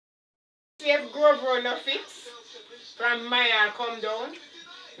If Grove Road no fix, from Moyhall come down,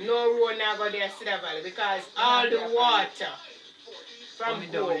 no road now go there Cedar Valley because all the water from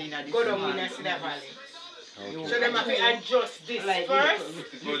Grove go down in Cedar Valley. Okay. So they have to adjust this like first,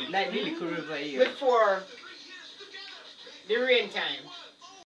 like the little river here, before the rain time.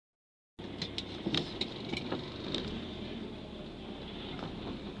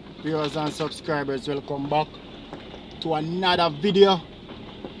 Viewers and subscribers, welcome back to another video.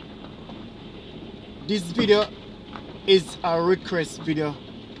 This video is a request video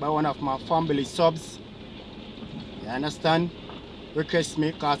by one of my family subs. You understand? Request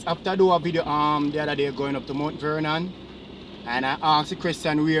me because after I do a video the other day going up to Mount Vernon, and I asked the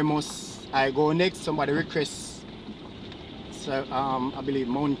question where must I go next. Somebody requests, so I believe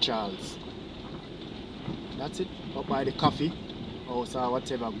Mount Charles. That's it, up by the coffee house or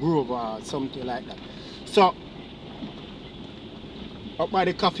whatever, Grove or something like that. So up by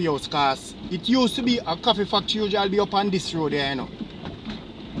the coffee house, cause it used to be a coffee factory, usually be up on this road there, you know.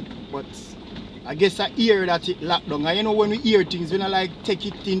 But I guess I hear that it locked down. And you know, when we hear things, we don't like take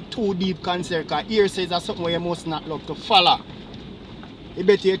it in too deep concern, because ear says that's something where you must not love to follow. You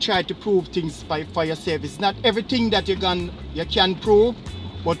better you try to prove things for yourself. It's not everything that you can prove,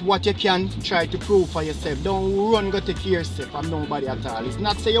 but what you can try to prove for yourself. Don't run go take yourself from nobody at all. It's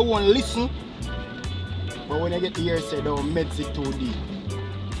not say you won't listen, but when you get to hear say don't meds it too deep.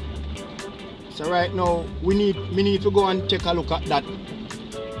 So right now we need to go and take a look at that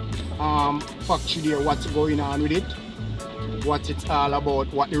factory there, what's going on with it, what it's all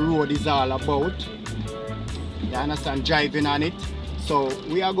about, what the road is all about. You understand, driving on it. So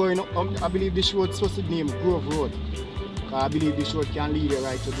we are going up, I believe this road is supposed to be named Grove Road. I believe this road can lead you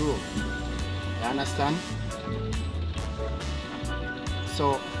right to Grove. You understand?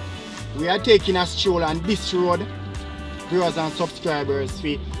 So we are taking a stroll on this road, viewers and subscribers,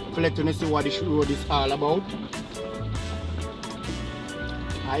 to let you know see what this road is all about.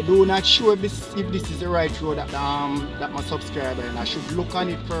 I do not sure if this is the right road that my subscriber, and I should look on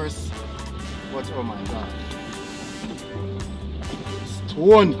it first. But oh my god.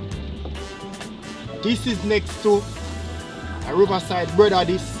 Stone. This is next to a Riverside brother,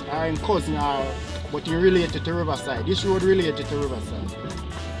 this and cousin, but he related to Riverside. This road related to Riverside.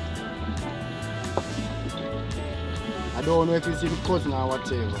 I don't know if it's in cousin or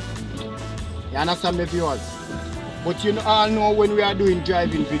whatever. You understand me, viewers? But you all know when we are doing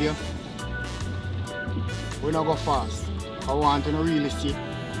driving video, we don't go fast. I want to really see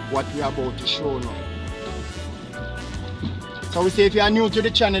what we are about to show now. So we say if you are new to the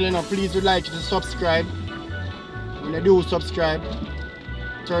channel, you know, please would like you to subscribe. When you do subscribe,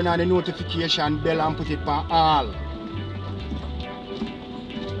 turn on the notification bell and put it on all.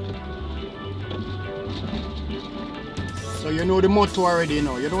 So you know the motto already, you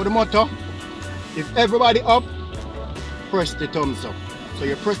know. You know the motto? If everybody up, press the thumbs up. So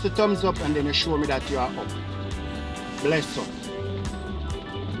you press the thumbs up and then you show me that you are up. Bless up.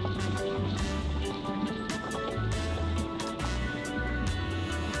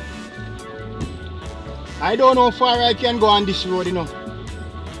 I don't know how far I can go on this road, you know.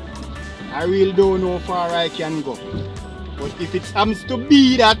 I really don't know how far I can go. But if it happens to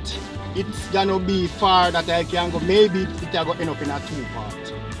be that it's gonna be far that I can go, maybe it will go end up in a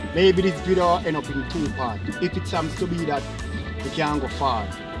 2-part. Maybe this video end up in 2 parts. If it happens to be that we can go far.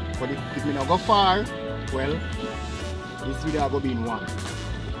 But if we not go far, well, this video will be in 1.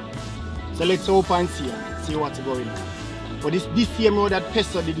 So let's hope and see what's going on. But this same road that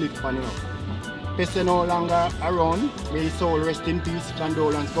Peso did live for, you know. Peso no longer around. May his soul rest in peace.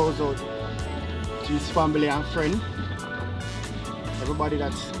 Condolence goes out to his family and friend. Everybody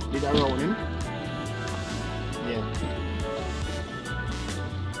that's did around him. Yeah.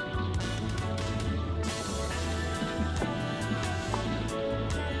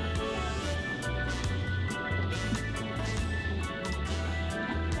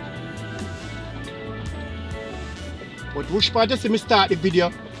 But which part you see me start the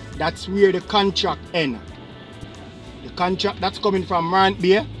video, that's where the contract ends. The contract that's coming from Morant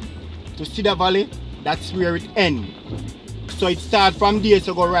Bay to Cedar Valley, that's where it ends. So it starts from there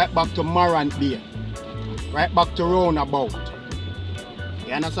to go right back to Morant Bay. Right back to roundabout.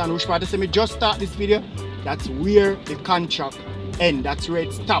 You understand which part you see me just start this video? That's where the contract ends. That's where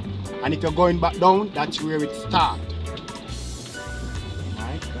it stops. And if you're going back down, that's where it starts.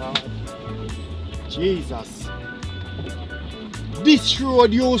 My God. Jesus. This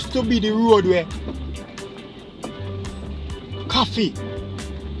road used to be the road where coffee,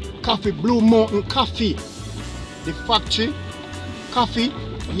 Blue Mountain Coffee, the factory, coffee,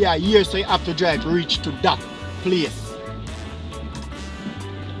 yeah, here, so you have to drive to reach to that place.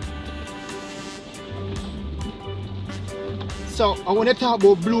 So I want to talk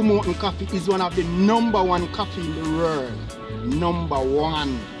about Blue Mountain Coffee. Is one of the #1 coffee in the world.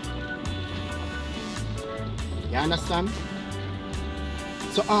 #1. You understand?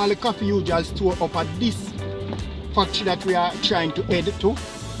 So all the coffee you just store up at this factory that we are trying to head to.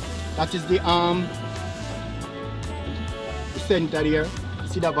 That is the center here,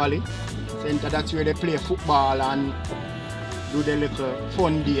 Cedar Valley Center. That's where they play football and do the little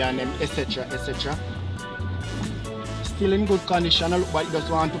fun day and etc. etc. Still in good condition. I look but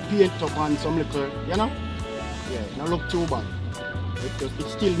just want to paint up on some little, you know? Yeah, not look too bad. It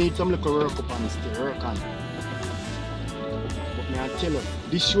still needs some little work up on still work on. But me I tell you,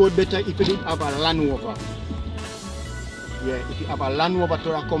 this road better if you didn't have a Land Rover. Yeah, if you have a Land Rover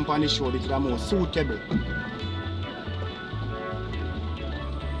to accompany this road, it's the more suitable.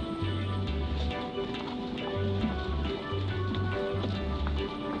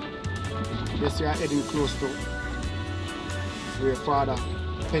 Yes, we are heading close to where Father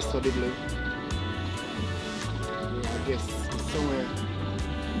Pesto did live. Yeah, I guess somewhere.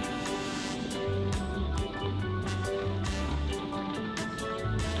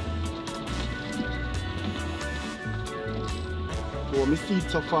 Oh, me see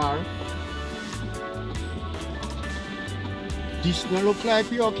it so far. This no look like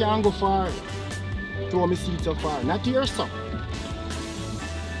we can go far. To me see it so far. Not here, so.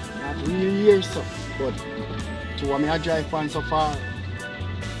 Not really here, so. But to me I drive on so far.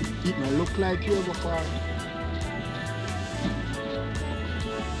 It no look like you go far.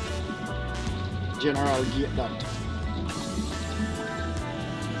 General gate that.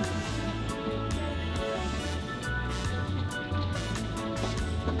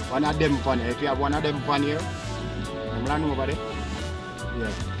 One of them pan here. If you have one of them pan here, I'm landing over there.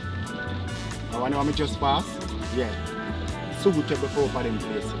 Yeah. The one I just pass. Yeah. Suitable for them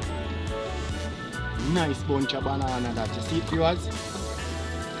place. Nice bunch of banana that. You see it, viewers?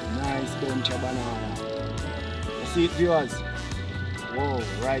 Nice bunch of banana. You see it, viewers? Whoa,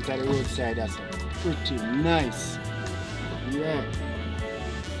 right at the roadside. That's pretty nice. Yeah.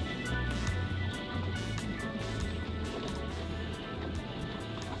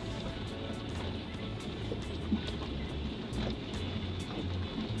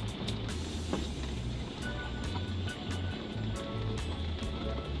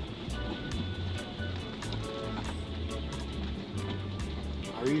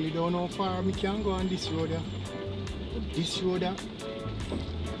 I really don't know how far I can go on this road here. But this road here,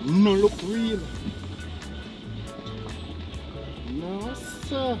 no look real. No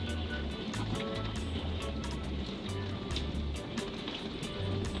sir.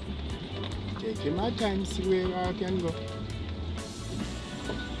 Taking my time to see where I can go.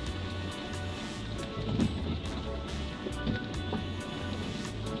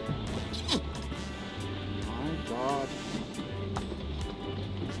 My God.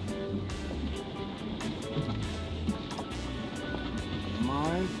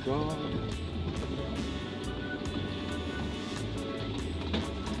 My God.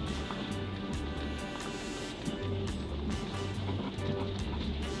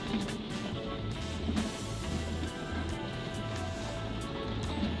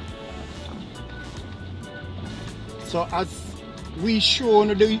 So as we show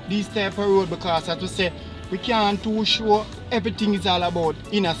these type of road, because as we say, we can't too show everything is all about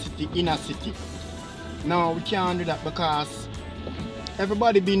inner city. No, we can't do that because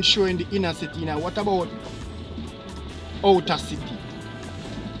everybody been showing the inner city now. What about outer city?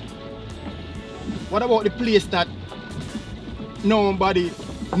 What about the place that nobody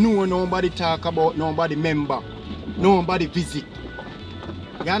know, nobody talk about, nobody member, nobody visit?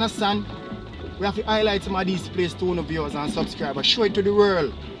 You understand? We have to highlight some of these places to our viewers and subscribers. Show it to the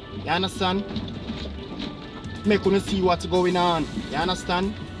world. You understand? Make them see what's going on. You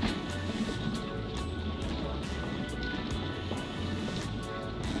understand?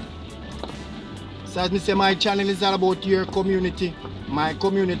 So as I say, my channel is all about your community, my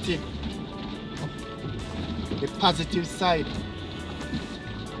community, the positive side.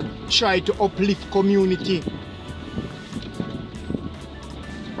 Try to uplift community.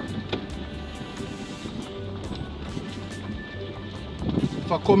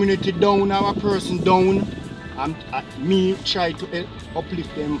 If a community down or a person down, me try to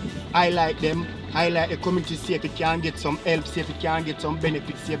uplift them, highlight the community, see if it can get some help, see if it can get some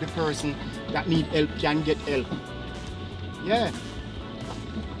benefits, see if the person that need help can get help. Yeah.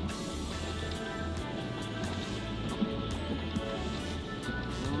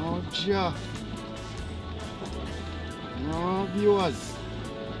 No job. No viewers.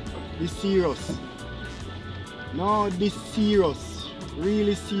 Be serious. No, this serious.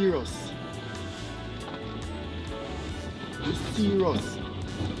 Really serious. This serious.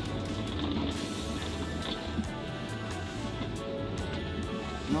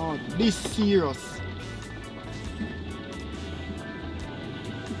 No, this serious.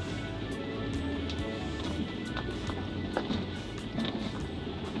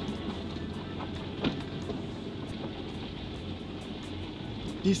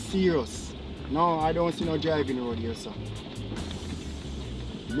 This serious. No, I don't see no driving road here, sir.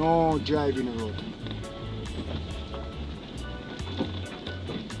 No driving road.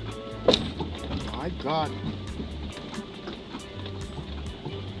 My God.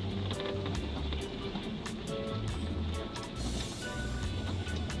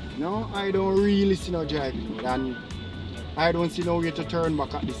 No, I don't really see no driving road, and I don't see no way to turn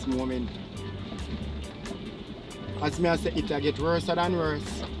back at this moment. As me I say, it'll get worse and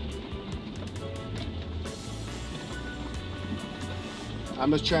worse. I'm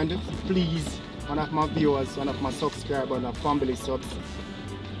just trying to please one of my viewers, one of my subscribers, one of family subs.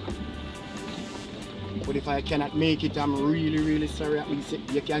 But if I cannot make it, I'm really sorry. At least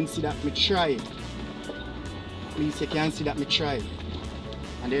you can see that me try. At least you can see that me try.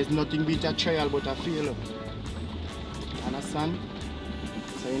 And there's nothing beat a trial but a failure. Understand?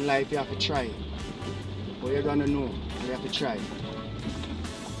 So in life you have to try. But you're gonna know, you have to try.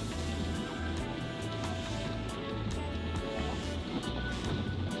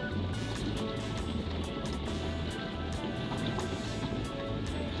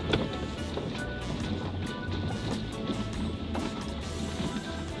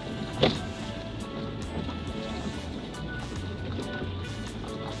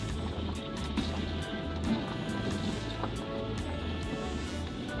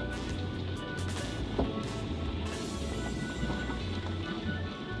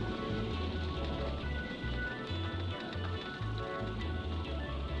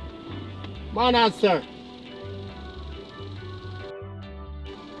 Man, sir.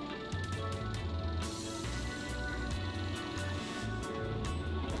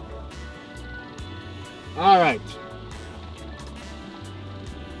 All right.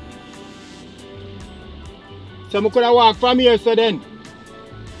 So I could have walked from here, so then.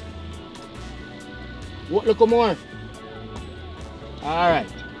 What look more? All right.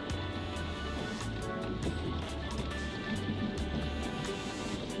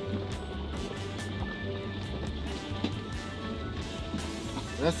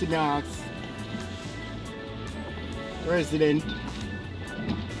 Let's see me ask President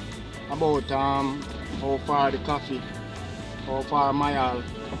about how far the coffee, how far moyhall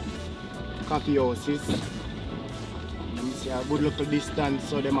coffee house is. Let me see a good little distance,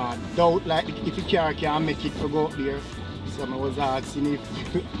 so them are doubt like if the car can make it to go up there. So I was asking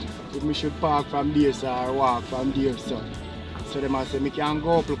if we should park from there, sir, or walk from there, sir. So them say me can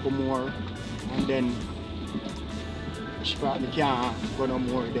go up a little more and then she probably can't go no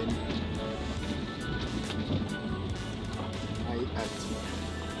more then.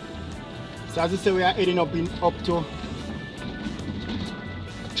 So as I say, we are heading up to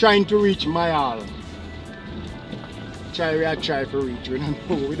trying to reach moyhall. Try to reach.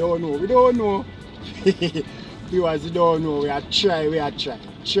 We don't know. Viewers, we don't know. We are try.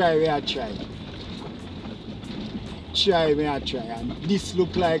 And this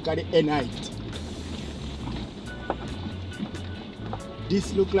look like at the end night.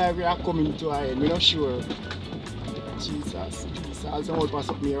 This look like we are coming to our end, we're not sure. Jesus. Also hold pass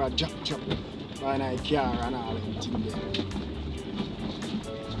up near a drop by my car and all that thing there.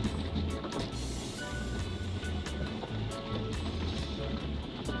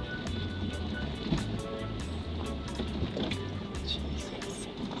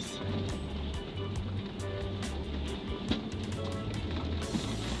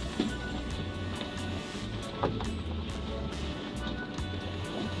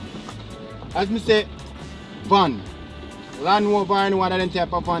 As me say, van, Land Rover and one of them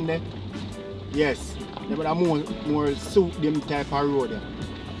type of van there. Yes, they would have more suit them type of road there.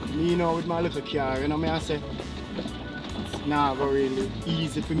 Me, you know, with my little car, you know me I say, it's not really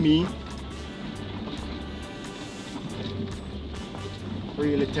easy for me.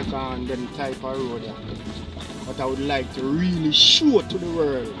 Really take on them type of road there. But I would like to really show to the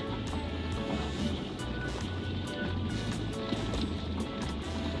world.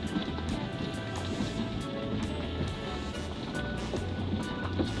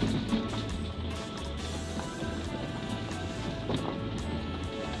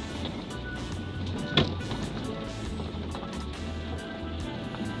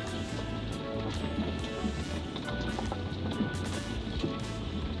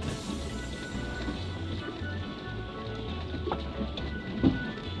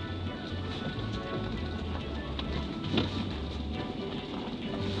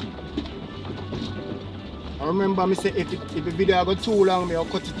 remember me say if the video go too long, I'll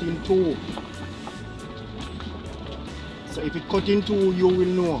cut it in two. So if it cut in two, you will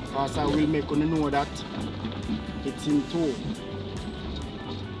know, because I will make you know that it's in two.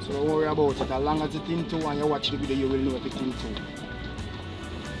 So don't worry about it. As long as it's in two and you watch the video, you will know if it's in two.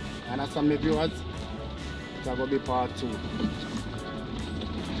 And as some viewers, it's going to be part two.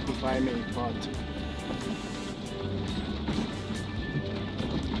 If I make part two.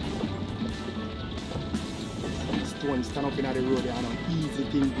 Stone stand up in the road, they are not easy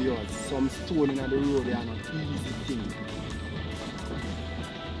thing, viewers. Some stone in the road, they are not easy thing.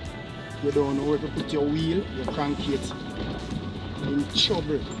 You don't know where to put your wheel, your crankcase in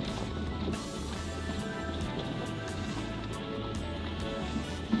trouble.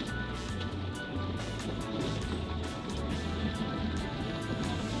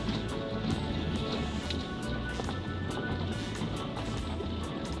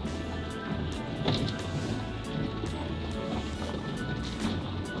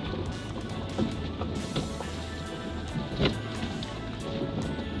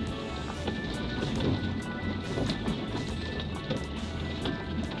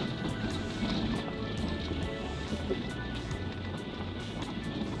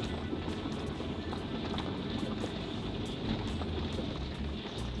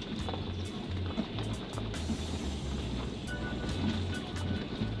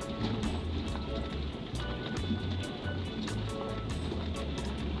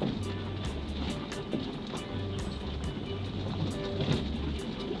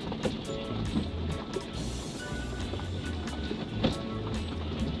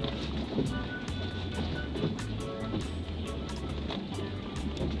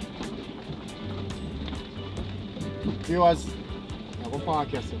 Viewers, I go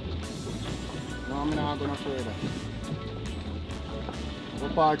park yourself. No, I'm not going further. Go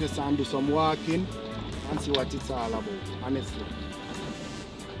park yourself and do some walking and see what it's all about, honestly.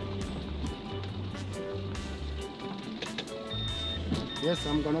 Yes,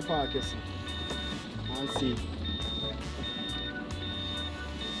 I'm going to park yourself and see.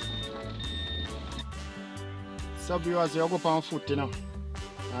 So viewers, you go up on foot, you know,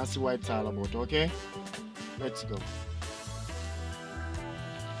 and see what it's all about, okay? Let's go.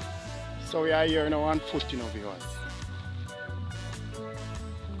 So we are here now on foot, you know, viewers.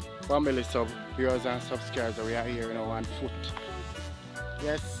 Family sub viewers and subscribers, we are here now on foot.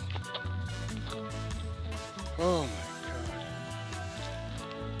 Yes. Oh my God.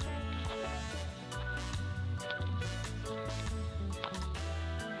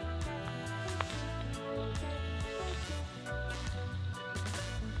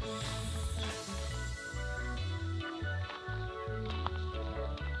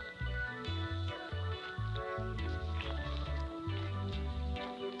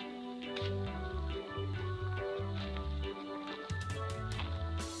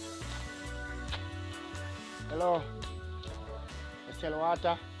 Hello. You sell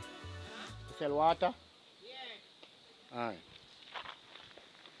water? You sell water? Yeah. Alright.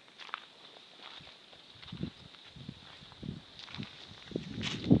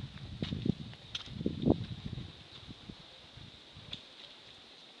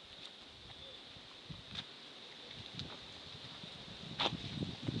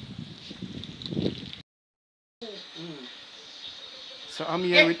 So I'm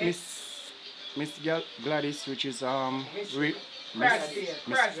here with Miss Gladys, which is Miss Gladys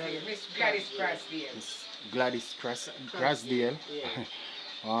Crasdale. Miss Gladys Crasdale.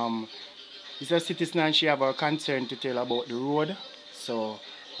 Yeah. She's a citizen and she have a concern to tell about the road. So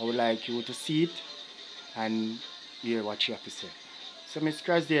I would like you to see it and hear what she has to say. So Miss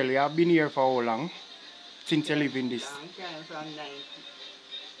Crasdale, you have been here for how long? Since you live in this? Long time, from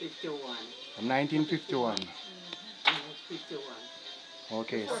 1951. From 1951? 51.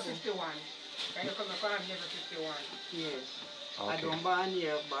 Okay. Before 51. Can you come from never 51? Yes. Okay. I don't born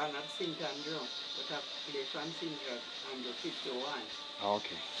here, born at St. Andrew, but I play from St. Andrew 51.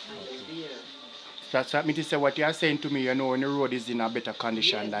 Okay. And live here. That's what me to say. What you are saying to me, you know, when the road is in a better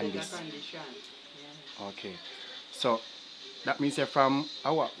condition than better this. Condition. Yeah. Okay. So that means that from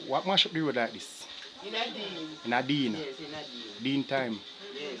what mash up the road like this? In a Dean. In a Dean. Yes, in a Dean. Dean time.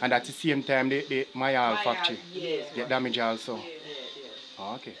 Yes. And at the same time the moyhall factory get damaged also. Yes, yes.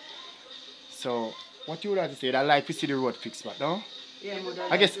 Oh, okay. So what you would like to say, that like to see the road fixed back, no? Yeah,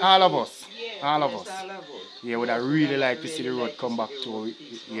 I guess all of us. Yes, all of yes, us. all of us. Yeah, would I really like to see the road come back to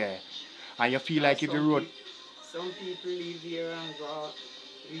yeah. And you feel like if the road Some people live here and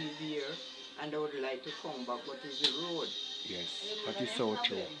live here and they would like to come back, but it's the road. yes, that is so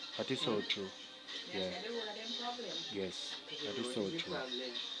true. That is so true. Yeah. Yes, that is so true.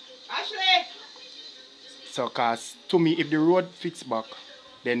 Ashley! So, cause to me, if the road fix back,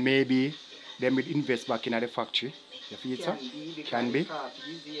 then maybe them will invest back in the factory. You feel it, sir? Can be.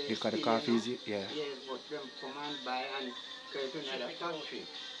 Because the coffee is, yeah. Yes, but them come and buy and go to another factory.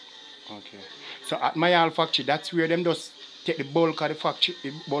 Okay. So at moyhall factory, that's where them just take the bulk of the factory,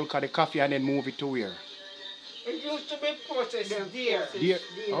 the bulk of the coffee, and then move it to where? It used to be processed there. There.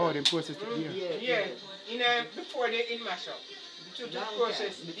 Oh, they process it there. Yeah. Before they in mash up. It used to be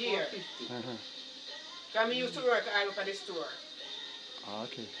processed there. Because I used to work all over the store.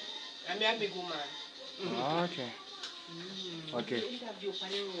 Okay. I'm a big woman. Okay. Okay.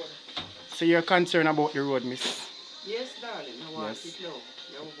 So you're concerned about the road, miss? Yes, darling. I want it low.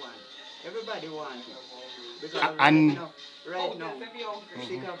 You want. Everybody wants it. Because right now, right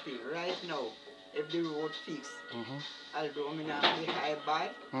now, if the road fix, although I'm not the high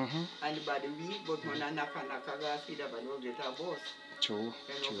bad, and the body weak, but when I knock a cedar, but we'll get a bus. True.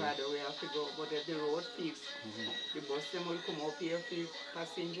 You know, the way I have to go. But if the road fix, the bus them will come up here for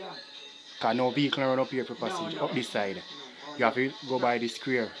passenger. Because no vehicle run up here for passenger, up this side. You have to go by the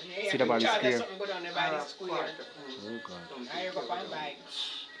square. See the square. Go down there by the square. Oh God. I go and buy.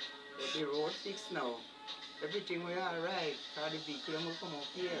 But the road fix now. Everything will alright. Because the vehicle will come up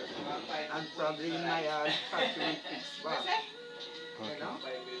here. And probably in my factory fix back.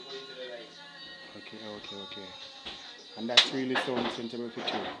 Okay. And that really sounds sensible for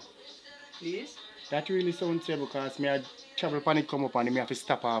you. Please? That really sounds sensible because I travel upon it come up and I have to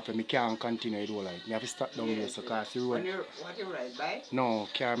stop off and I can't continue it all like. I have to stop down here so because the road. What you ride by? No,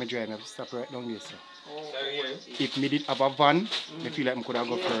 car I drive, I have to stop right down here so. Oh. If I did have a van, I feel like I could have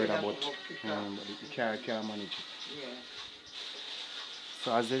go further but the car can't manage it. Yeah.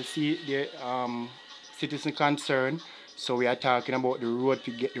 So as you see the citizen concern, so we are talking about the road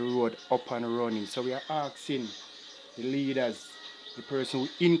to get the road up and running. So we are asking the leaders, the person who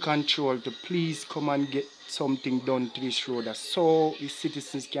in control to please come and get something done to this road so the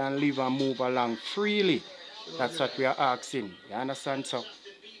citizens can live and move along freely. That's what we are asking. You understand? So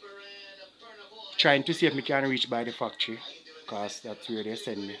trying to see if we can reach by the factory because that's where they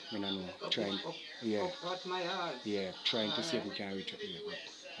send me. I don't know. Trying, yeah. Yeah, trying to see if we can reach it here. But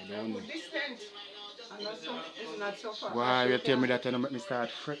I don't know. It's not so far. Why you tell me that and make me start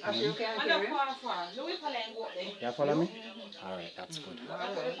fretting? You can carry. You follow me? Alright, that's good.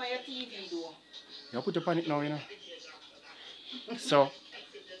 You put it on it now, you know. So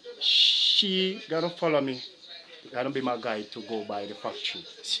she gonna follow me. Gonna be my guide to go by the factory.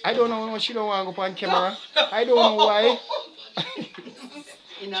 I don't know, she don't want to go on camera. I don't know why.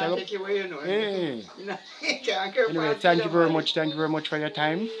 Take away, you know. Hey. Anyway, thank you very much for your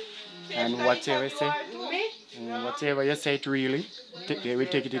time. And whatever you say, whatever you say, it really, we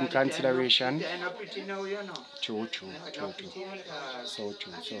take it in consideration. True. So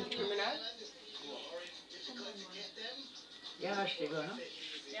true.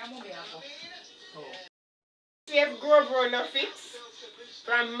 If Grove Road not fix,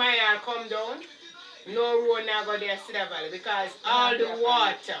 from moyhall come down, no road now go there Cedar Valley because all the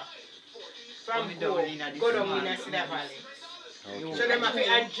water from Grove go down in Cedar Valley. Okay. So they have to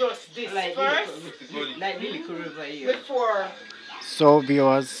adjust this first before. So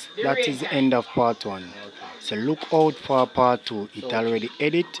viewers, that is the end of part 1. So look out for part 2. It already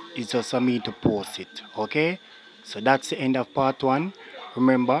edit. It's just for me to post it. Okay. So that's the end of part 1.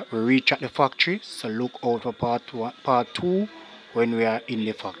 Remember, we reach at the factory. So look out for part 2 when we are in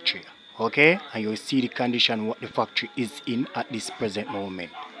the factory. Okay. And you'll see the condition what the factory is in at this present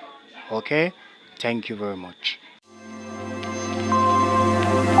moment. Okay. Thank you very much.